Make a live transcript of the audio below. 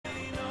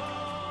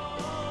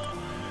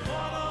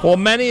Well,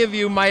 many of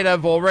you might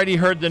have already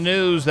heard the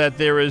news that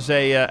there is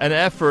an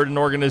effort, an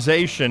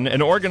organization,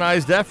 an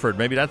organized effort,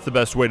 maybe that's the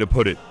best way to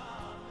put it,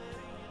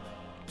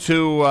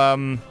 to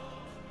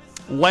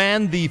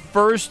land the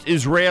first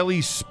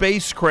Israeli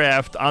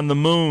spacecraft on the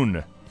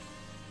moon.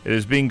 It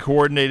is being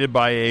coordinated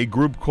by a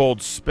group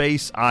called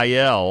Space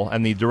IL,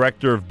 and the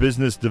Director of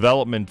Business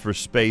Development for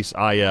Space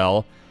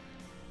IL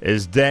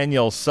is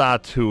Daniel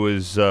Sat, who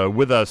is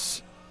with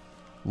us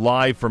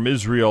live from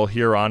Israel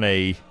here on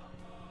a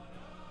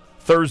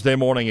Thursday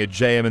morning at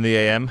JM in the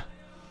AM.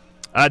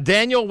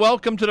 Daniel,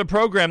 welcome to the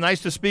program.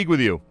 Nice to speak with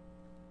you.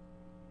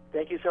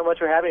 Thank you so much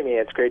for having me.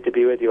 It's great to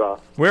be with you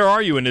all. Where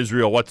are you in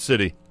Israel? What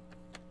city?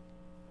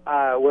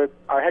 Our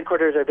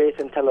headquarters are based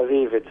in Tel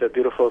Aviv. It's a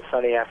beautiful,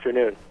 sunny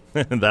afternoon.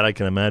 That I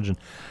can imagine.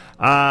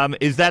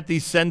 Is that the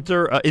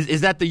center?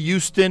 Is that the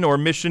Houston or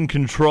Mission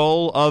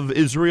Control of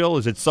Israel?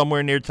 Is it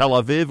somewhere near Tel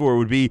Aviv, or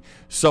would it be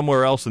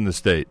somewhere else in the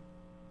state?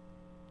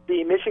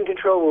 The mission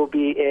control will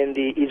be in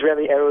the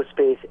Israeli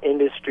Aerospace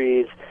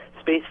Industries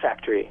Space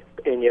Factory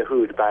in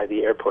Yehud by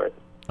the airport.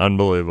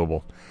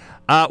 Unbelievable.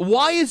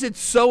 Why is it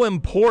so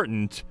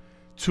important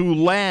to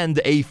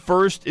land a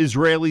first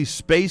Israeli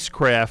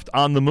spacecraft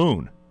on the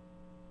moon?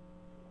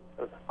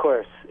 Of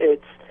course.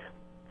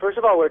 First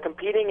of all, we're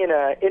competing in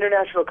an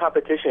international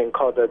competition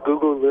called the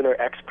Google Lunar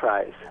X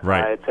Prize.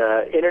 Right. It's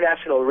an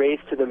international race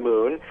to the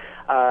moon.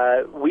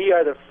 We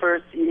are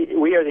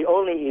the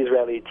only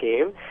Israeli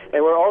team,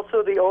 and we're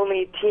also the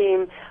only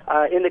team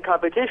in the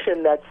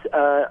competition that's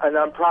a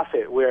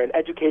nonprofit. We're an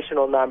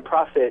educational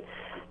nonprofit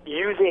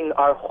using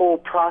our whole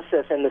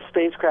process and the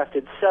spacecraft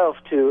itself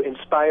to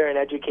inspire and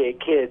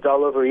educate kids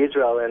all over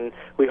Israel, and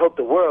we hope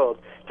the world,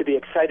 to be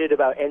excited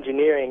about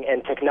engineering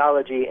and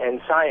technology and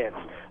science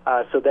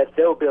so that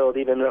they'll build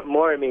even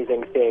more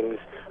amazing things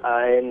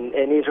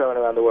in Israel and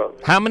around the world.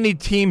 How many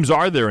teams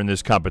are there in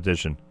this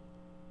competition?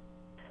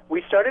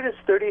 We started as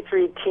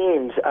 33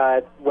 teams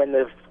when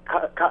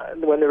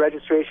the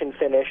registration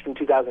finished in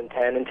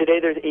 2010, and today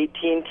there's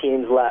 18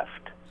 teams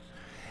left.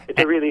 It's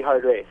a really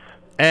hard race.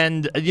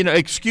 And,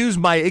 excuse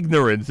my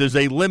ignorance, there's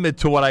a limit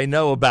to what I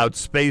know about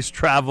space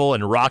travel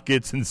and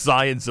rockets and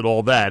science and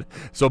all that,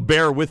 so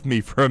bear with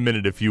me for a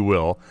minute, if you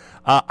will.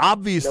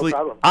 Obviously, no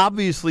problem.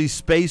 Obviously,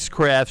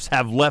 spacecrafts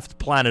have left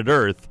planet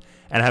Earth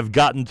and have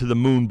gotten to the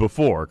moon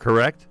before,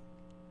 correct?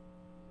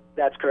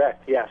 That's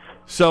correct, yes.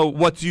 So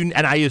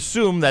and I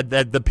assume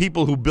that the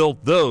people who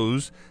built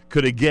those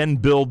could again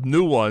build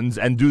new ones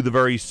and do the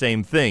very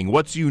same thing.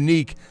 What's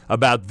unique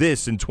about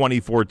this in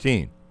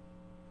 2014?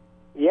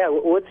 Yeah,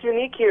 what's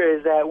unique here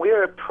is that we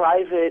are a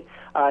private,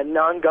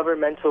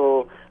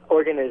 non-governmental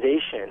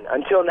organization.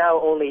 Until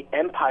now, only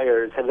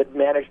empires have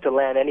managed to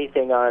land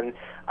anything on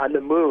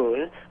the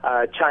moon.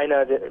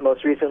 China,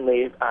 most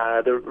recently,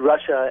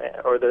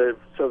 Russia or the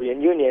Soviet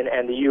Union,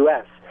 and the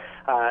U.S.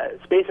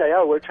 Space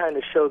IL, we're trying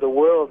to show the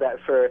world that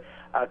for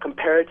a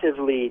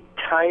comparatively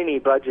tiny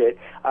budget,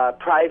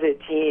 private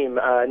team,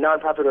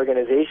 nonprofit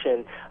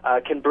organization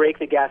can break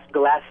the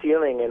glass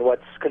ceiling in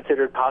what's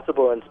considered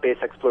possible in space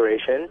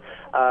exploration.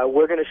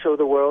 We're going to show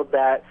the world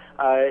that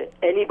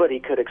anybody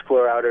could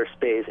explore outer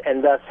space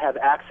and thus have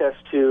access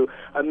to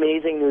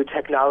amazing new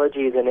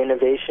technologies and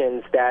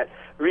innovations that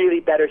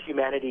really better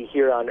humanity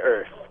here on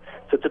Earth.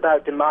 So it's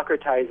about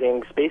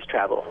democratizing space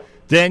travel.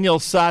 Daniel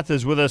Sat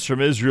is with us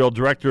from Israel,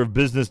 Director of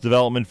Business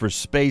Development for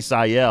Space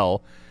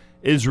IL.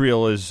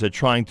 Israel is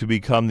trying to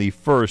become the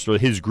first, or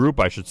his group,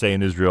 I should say,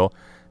 in Israel,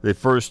 the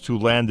first to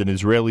land an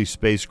Israeli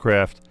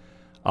spacecraft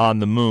on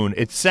the moon.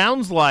 It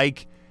sounds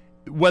like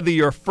whether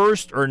you're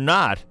first or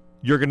not,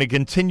 you're going to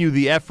continue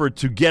the effort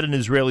to get an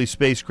Israeli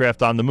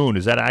spacecraft on the moon.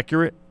 Is that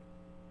accurate?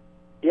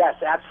 Yes,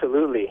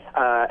 absolutely.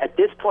 At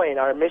this point,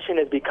 our mission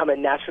has become a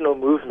national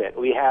movement.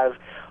 We have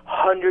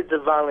hundreds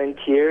of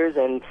volunteers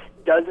and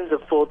dozens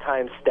of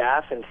full-time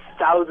staff and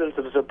thousands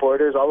of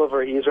supporters all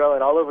over Israel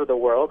and all over the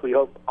world. We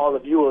hope all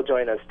of you will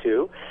join us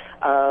too.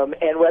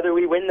 And whether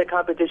we win the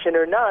competition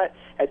or not,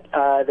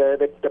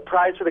 the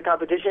prize for the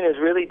competition is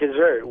really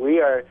dessert.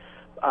 We are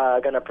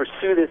going to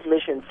pursue this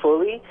mission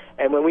fully,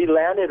 and when we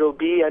land, it'll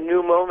be a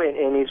new moment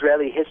in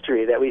Israeli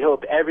history that we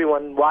hope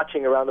everyone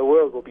watching around the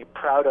world will be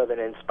proud of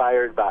and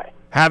inspired by.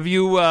 Have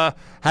you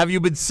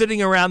been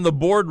sitting around the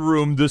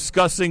boardroom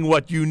discussing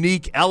what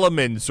unique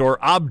elements or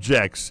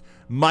objects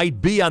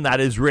might be on that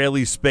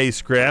Israeli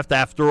spacecraft?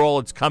 After all,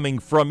 it's coming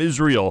from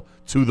Israel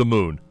to the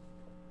moon.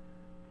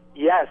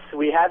 Yes,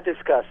 we have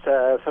discussed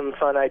some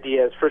fun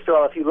ideas. First of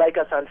all, if you like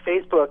us on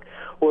Facebook,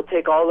 we'll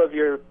take all of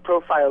your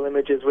profile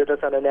images with us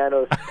on a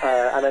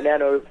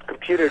nano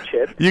computer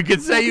chip. You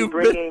could say you're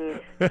bringing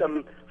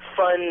some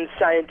fun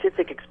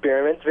scientific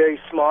experiments, very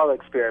small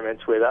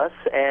experiments with us,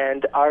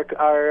 and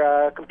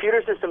our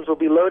computer systems will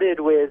be loaded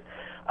with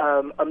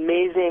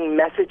amazing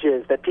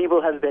messages that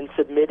people have been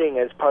submitting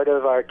as part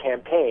of our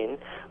campaign.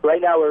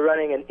 Right now we're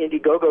running an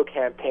Indiegogo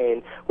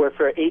campaign where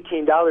for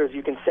 $18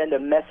 you can send a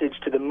message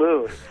to the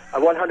moon, a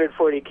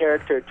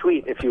 140-character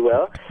tweet, if you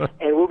will,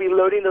 and we'll be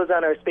loading those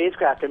on our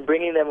spacecraft and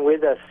bringing them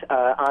with us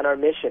on our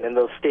mission, and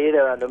they'll stay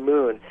there on the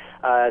moon.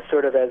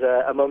 sort of as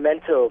a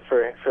memento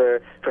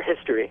for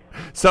history.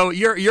 So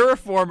you're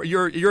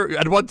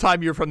at one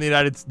time you're from the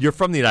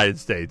United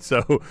States.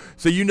 So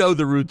you know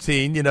the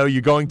routine. You know,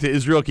 you're going to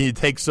Israel. Can you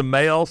take some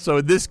mail? So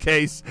in this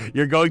case,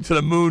 you're going to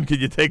the moon. Can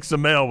you take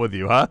some mail with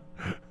you, huh?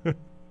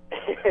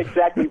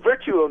 Exactly,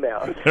 virtual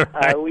mail.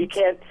 Right.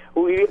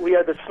 We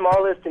are the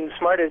smallest and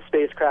smartest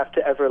spacecraft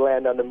to ever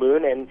land on the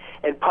moon,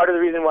 and part of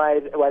the reason why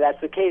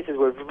that's the case is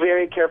we're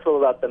very careful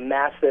about the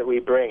mass that we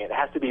bring. It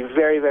has to be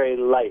very, very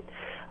light.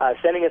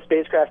 Sending a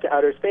spacecraft to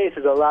outer space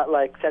is a lot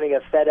like sending a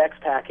FedEx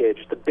package.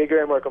 The bigger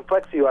and more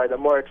complex you are, the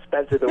more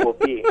expensive it will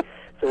be.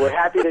 So we're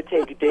happy to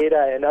take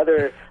data and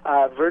other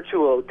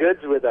virtual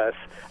goods with us,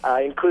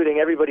 including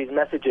everybody's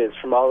messages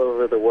from all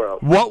over the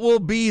world. What will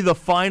be the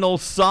final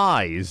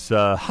size,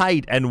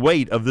 height, and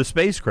weight of the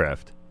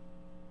spacecraft?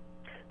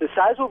 The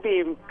size will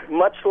be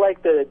much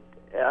like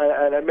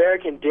an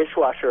American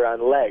dishwasher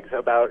on legs,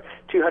 about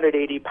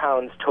 280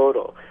 pounds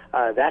total.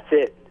 That's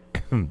it.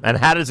 And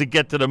how does it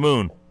get to the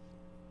moon?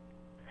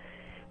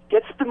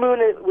 Gets to the moon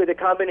with a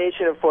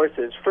combination of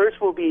forces. First,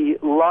 we'll be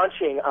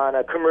launching on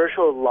a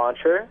commercial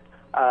launcher,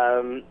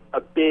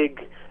 a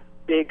big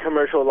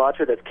commercial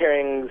launcher that's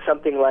carrying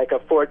something like a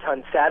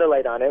 4-ton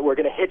satellite on it. We're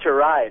going to hitch a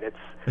ride.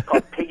 It's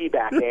called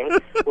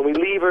piggybacking. When we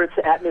leave Earth's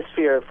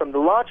atmosphere from the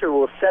launcher,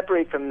 we'll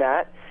separate from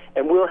that,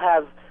 and we'll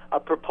have a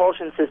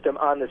propulsion system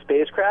on the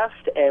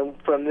spacecraft, and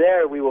from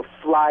there we will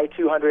fly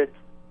 200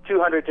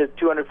 to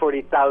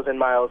 240,000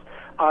 miles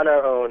on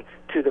our own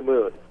to the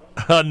moon.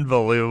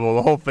 Unbelievable.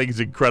 The whole thing's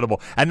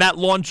incredible. And that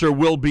launcher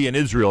will be in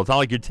Israel. It's not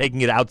like you're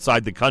taking it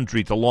outside the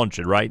country to launch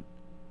it, right?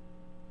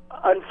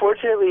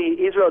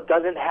 Unfortunately, Israel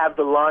doesn't have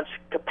the launch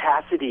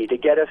capacity to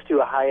get us to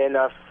a high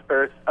enough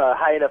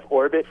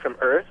orbit from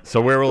Earth. So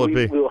where will it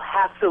be? We will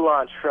have to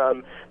launch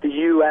from the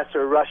U.S.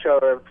 or Russia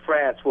or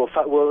France. We'll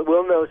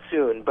know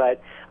soon, but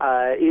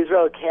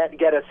Israel can't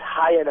get us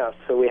high enough,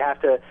 so we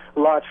have to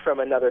launch from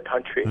another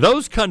country.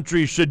 Those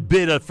countries should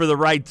bid for the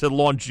right to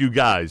launch you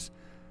guys.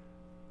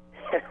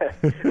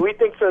 We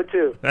think so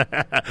too.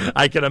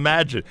 I can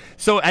imagine.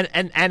 So,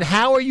 and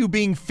how are you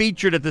being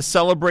featured at the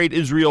Celebrate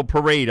Israel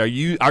parade? Are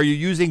you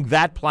using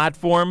that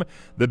platform,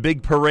 the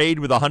big parade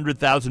with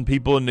 100,000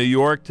 people in New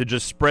York, to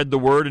just spread the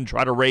word and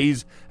try to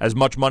raise as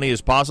much money as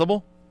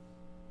possible?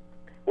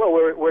 Well,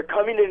 we're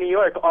coming to New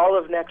York all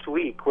of next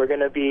week. We're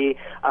going to be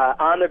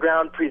on the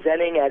ground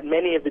presenting at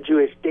many of the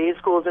Jewish day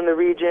schools in the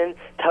region,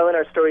 telling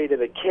our story to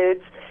the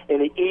kids. In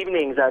the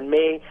evenings on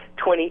May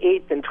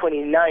 28th and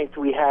 29th,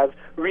 we have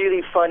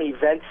really fun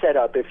events set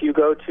up. If you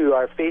go to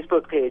our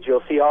Facebook page,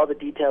 you'll see all the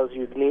details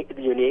you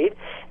need.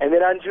 And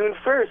then on June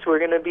 1st, we're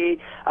going to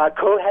be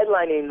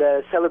co-headlining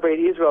the Celebrate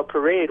Israel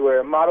parade, where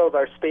a model of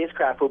our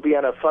spacecraft will be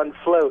on a fun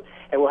float,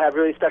 and we'll have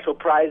really special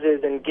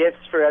prizes and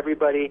gifts for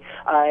everybody.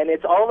 And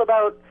it's all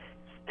about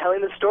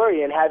telling the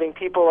story and having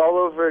people all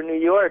over New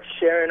York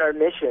sharing our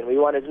mission. We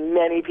want as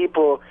many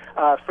people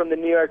from the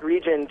New York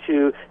region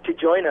to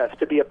join us,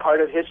 to be a part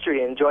of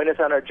history and join us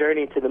on our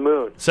journey to the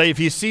moon. So if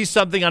you see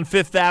something on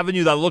Fifth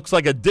Avenue that looks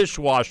like a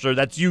dishwasher,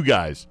 that's you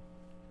guys.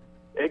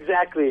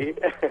 Exactly.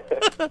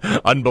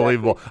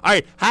 Unbelievable. Exactly. All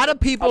right, how do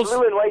people... A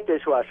blue and white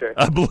dishwasher.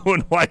 A blue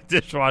and white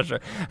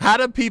dishwasher. How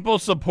do people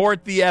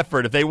support the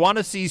effort? If they want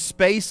to see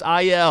Space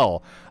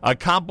IL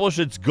accomplish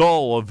its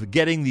goal of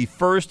getting the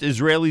first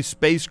Israeli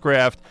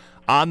spacecraft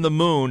on the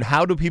moon,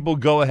 how do people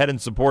go ahead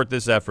and support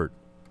this effort?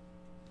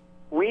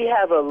 We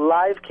have a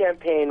live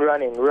campaign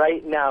running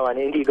right now on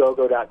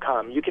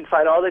Indiegogo.com. You can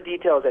find all the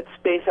details at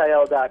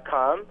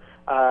spaceil.com,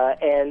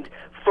 and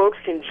folks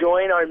can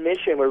join our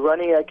mission. We're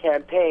running a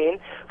campaign.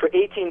 For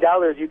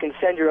 $18, you can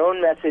send your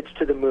own message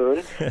to the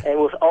moon, and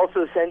we'll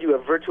also send you a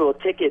virtual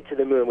ticket to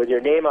the moon with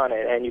your name on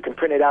it, and you can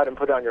print it out and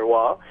put it on your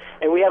wall.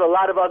 And we have a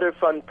lot of other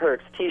fun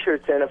perks,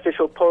 T-shirts and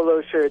official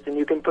polo shirts, and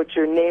you can put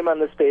your name on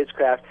the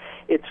spacecraft.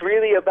 It's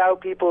really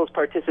about people's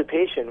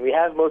participation. We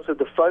have most of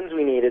the funds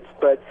we need,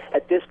 but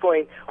at this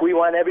point, we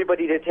want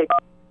everybody to take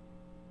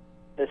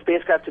the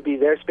spacecraft to be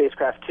their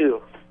spacecraft,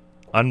 too.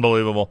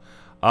 Unbelievable.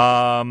 What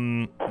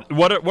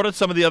are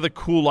some of the other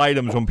cool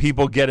items when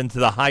people get into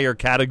the higher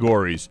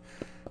categories?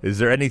 Is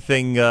there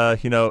anything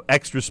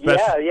extra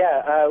special?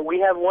 Yeah. We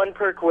have one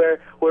perk where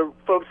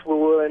folks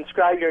will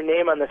inscribe your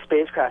name on the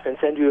spacecraft and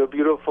send you a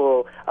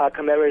beautiful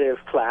commemorative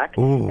plaque.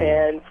 Ooh.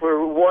 And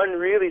for one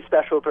really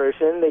special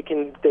person, they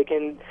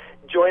can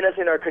join us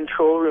in our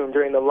control room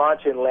during the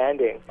launch and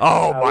landing.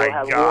 Oh my We'll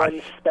have gosh.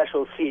 one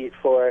special seat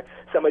for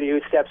somebody who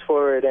steps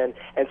forward and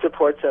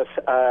supports us.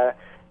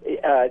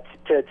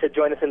 To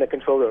join us in the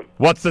control room.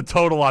 What's the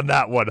total on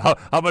that one?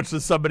 How much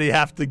does somebody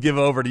have to give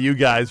over to you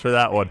guys for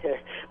that one?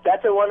 That's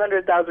That's a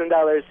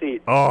 $100,000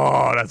 seat.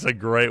 Oh, that's a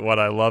great one.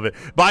 I love it.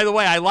 By the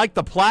way, I like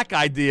the plaque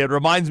idea. It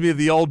reminds me of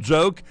the old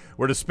joke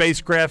where the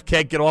spacecraft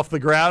can't get off the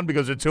ground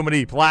because there are too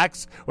many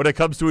plaques when it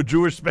comes to a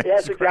Jewish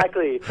spacecraft. Yes,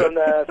 exactly. From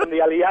the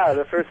Aliyah,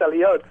 the first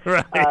Aliyot.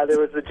 Right. There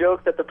was the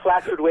joke that the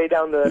plaques would weigh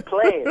down the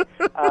plane.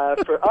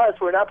 For us,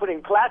 we're not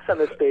putting plaques on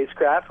the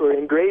spacecraft. We're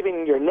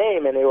engraving your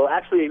name, and it will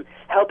actually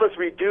help us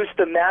reduce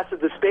the mass of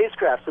the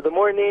spacecraft. So the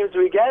more names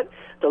we get,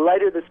 the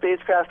lighter the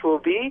spacecraft will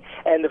be,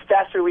 and the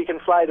faster we can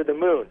fly to the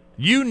moon.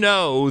 You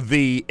know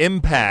the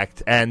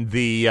impact and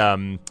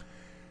the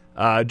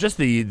just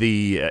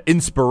the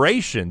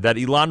inspiration that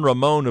Ilan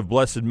Ramon of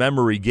blessed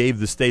memory gave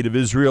the state of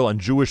Israel and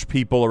Jewish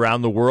people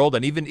around the world,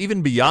 and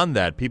even beyond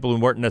that, people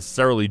who weren't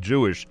necessarily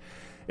Jewish.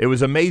 It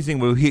was amazing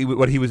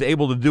what he was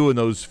able to do in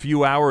those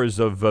few hours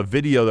of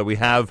video that we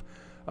have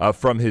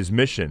from his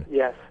mission.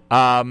 Yes.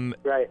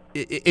 Right.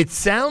 It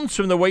sounds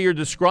from the way you're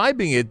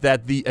describing it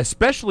that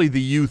especially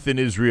the youth in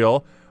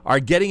Israel are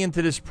getting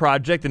into this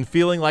project and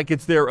feeling like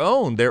it's their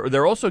own.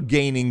 They're also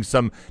gaining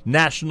some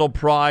national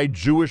pride,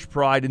 Jewish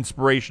pride,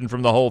 inspiration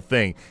from the whole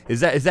thing.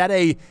 Is that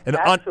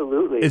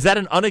Absolutely. Is that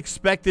an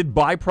unexpected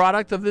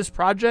byproduct of this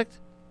project?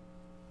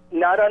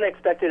 Not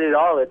unexpected at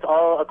all. It's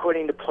all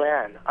according to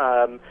plan.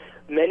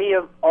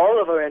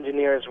 All of our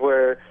engineers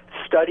were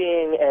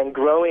studying and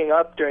growing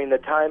up during the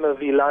time of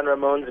Ilan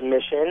Ramon's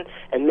mission,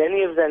 and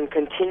many of them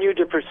continue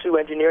to pursue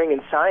engineering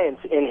and science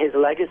in his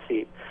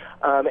legacy.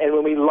 And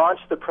when we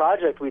launched the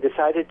project, we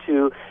decided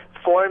to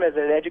form as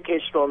an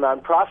educational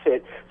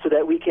nonprofit so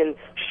that we can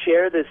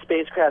share the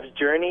spacecraft's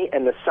journey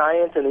and the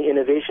science and the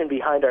innovation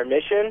behind our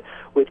mission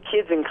with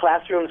kids in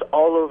classrooms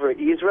all over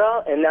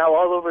Israel and now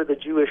all over the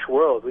Jewish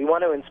world. We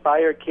want to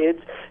inspire kids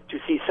to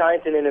see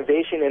science and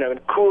innovation in a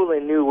cool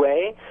and new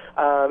way,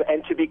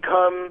 and to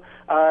become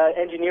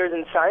engineers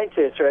and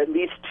scientists, or at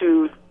least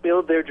to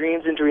build their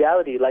dreams into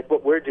reality, like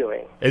what we're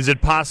doing. Is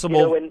it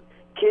possible?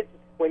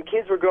 When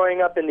kids were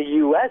growing up in the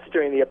U.S.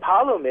 during the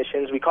Apollo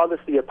missions, we call this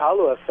the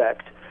Apollo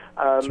effect.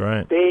 That's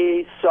right.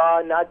 They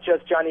saw not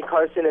just Johnny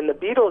Carson and the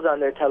Beatles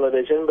on their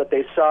television, but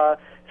they saw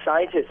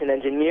scientists and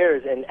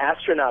engineers and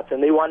astronauts,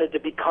 and they wanted to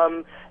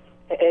become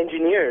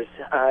engineers.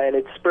 And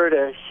it spurred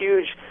a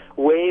huge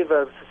wave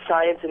of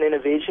science and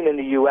innovation in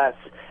the U.S.,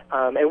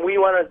 and we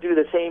want to do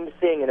the same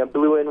thing in a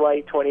blue and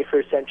white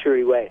 21st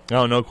century way.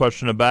 Oh, no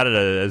question about it.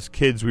 As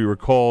kids, we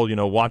recall,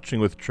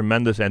 watching with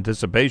tremendous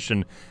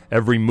anticipation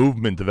every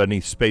movement of any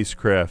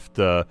spacecraft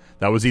that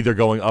was either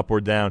going up or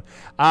down.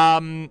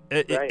 Right.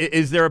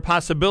 Is there a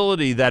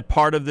possibility that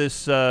part of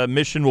this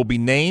mission will be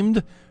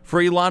named for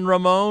Ilan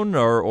Ramon,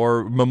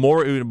 or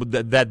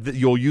that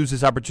you'll use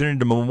this opportunity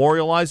to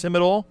memorialize him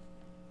at all?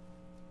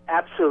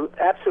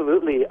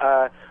 Absolutely.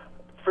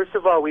 First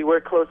of all, we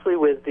work closely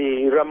with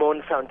the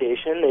Ramon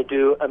Foundation. They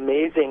do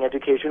amazing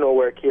educational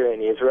work here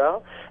in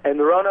Israel.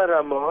 And Rona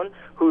Ramon,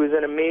 who is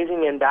an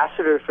amazing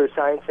ambassador for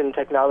science and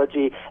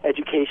technology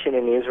education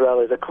in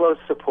Israel, is a close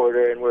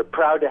supporter, and we're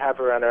proud to have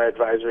her on our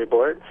advisory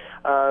board.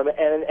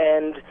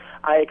 And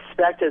I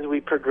expect as we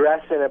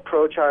progress and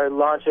approach our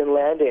launch and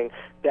landing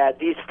that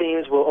these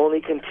themes will only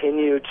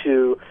continue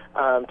to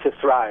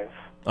thrive.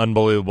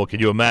 Unbelievable. Can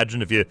you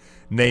imagine if you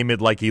name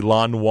it like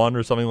Ilan 1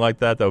 or something like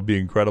that? That would be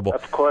incredible.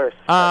 Of course.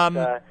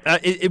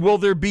 Will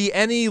there be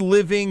any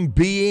living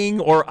being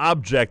or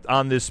object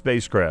on this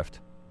spacecraft?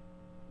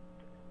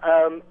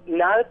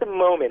 Not at the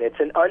moment. It's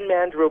an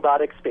unmanned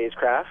robotic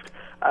spacecraft.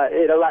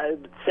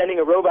 Sending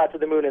a robot to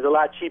the moon is a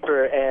lot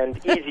cheaper and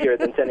easier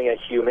than sending a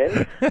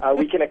human.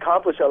 We can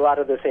accomplish a lot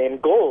of the same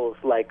goals,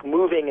 like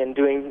moving and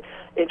doing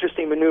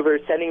interesting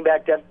maneuvers, sending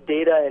back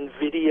data and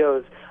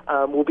videos.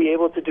 We'll be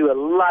able to do a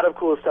lot of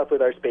cool stuff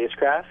with our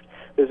spacecraft.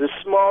 There's a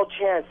small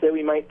chance that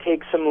we might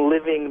take some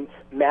living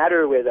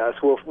matter with us.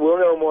 We'll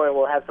know more, and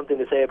we'll have something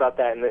to say about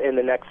that in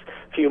the next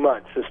few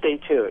months, so stay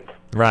tuned.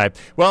 Right.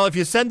 Well, if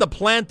you send a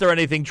plant or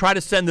anything, try to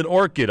send an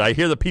orchid. I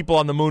hear the people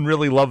on the moon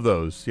really love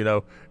those.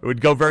 It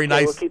would go very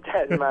nice. We'll keep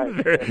that in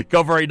mind.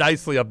 Go very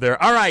nicely up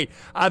there. All right.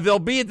 They'll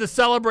be at the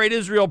Celebrate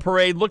Israel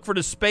parade. Look for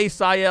the Space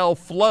IL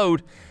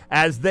float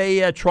as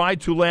they try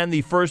to land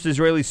the first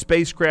Israeli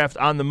spacecraft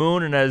on the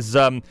moon. And as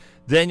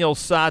Daniel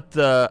Sat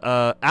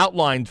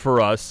outlined for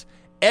us,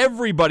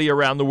 everybody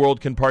around the world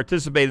can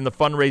participate in the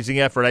fundraising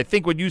effort. I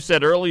think what you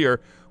said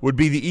earlier would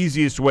be the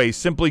easiest way.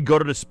 Simply go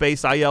to the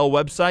Space IL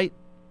website.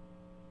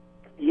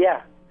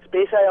 Yeah,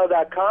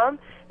 spaceil.com,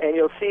 and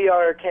you'll see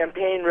our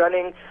campaign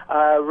running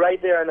right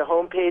there on the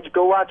homepage.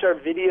 Go watch our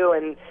video,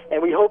 and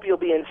we hope you'll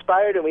be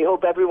inspired, and we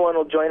hope everyone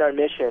will join our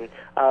mission.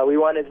 We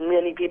want as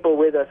many people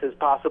with us as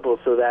possible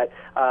so that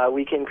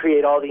we can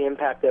create all the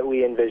impact that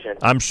we envision.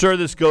 I'm sure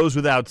this goes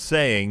without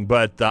saying,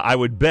 but I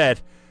would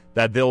bet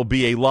that there'll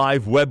be a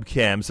live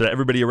webcam so that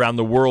everybody around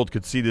the world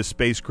could see this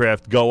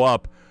spacecraft go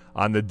up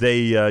on the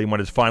day when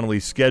it's finally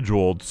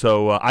scheduled.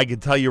 So I can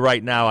tell you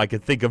right now, I can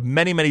think of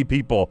many, many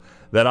people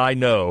that I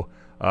know,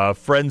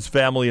 friends,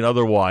 family, and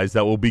otherwise,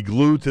 that will be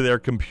glued to their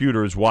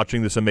computers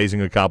watching this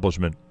amazing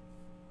accomplishment.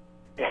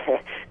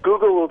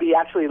 Google will be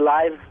actually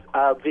live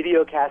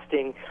video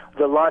casting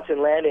the launch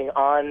and landing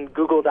on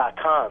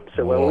Google.com.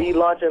 So when we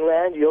launch and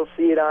land, you'll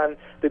see it on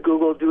the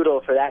Google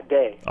Doodle for that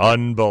day.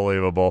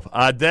 Unbelievable.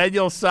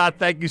 Daniel Sott,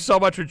 thank you so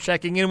much for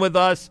checking in with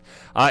us.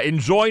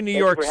 Enjoy New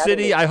York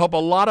City. I hope a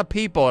lot of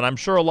people, and I'm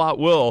sure a lot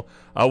will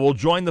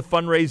join the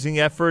fundraising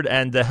effort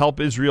and help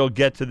Israel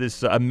get to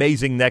this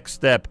amazing next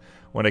step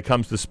when it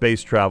comes to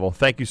space travel.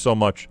 Thank you so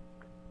much.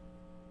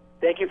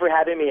 Thank you for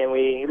having me, and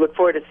we look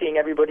forward to seeing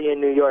everybody in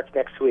New York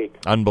next week.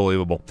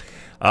 Unbelievable.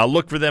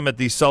 Look for them at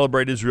the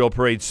Celebrate Israel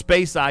Parade.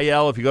 Space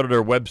IL, if you go to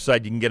their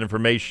website, you can get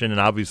information, and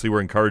obviously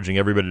we're encouraging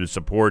everybody to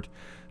support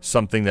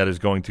something that is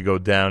going to go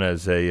down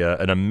as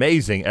an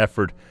amazing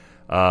effort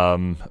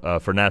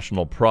for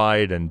national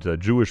pride and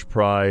Jewish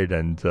pride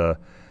and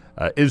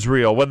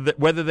Israel.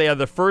 Whether they are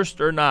the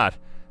first or not,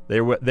 they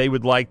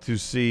would like to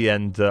see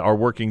and are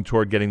working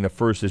toward getting the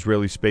first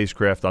Israeli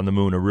spacecraft on the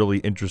moon, a really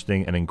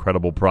interesting and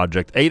incredible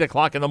project. 8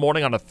 o'clock in the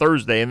morning on a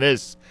Thursday, and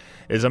this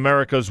is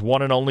America's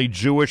one and only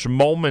Jewish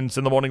Moments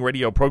in the Morning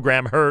radio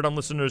program, heard on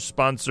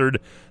listeners-sponsored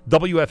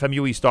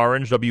WFMU East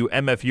Orange,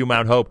 WMFU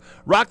Mount Hope,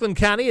 Rockland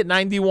County at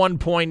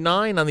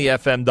 91.9 on the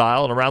FM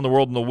dial, and around the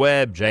world on the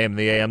web,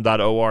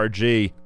 jmtheam.org.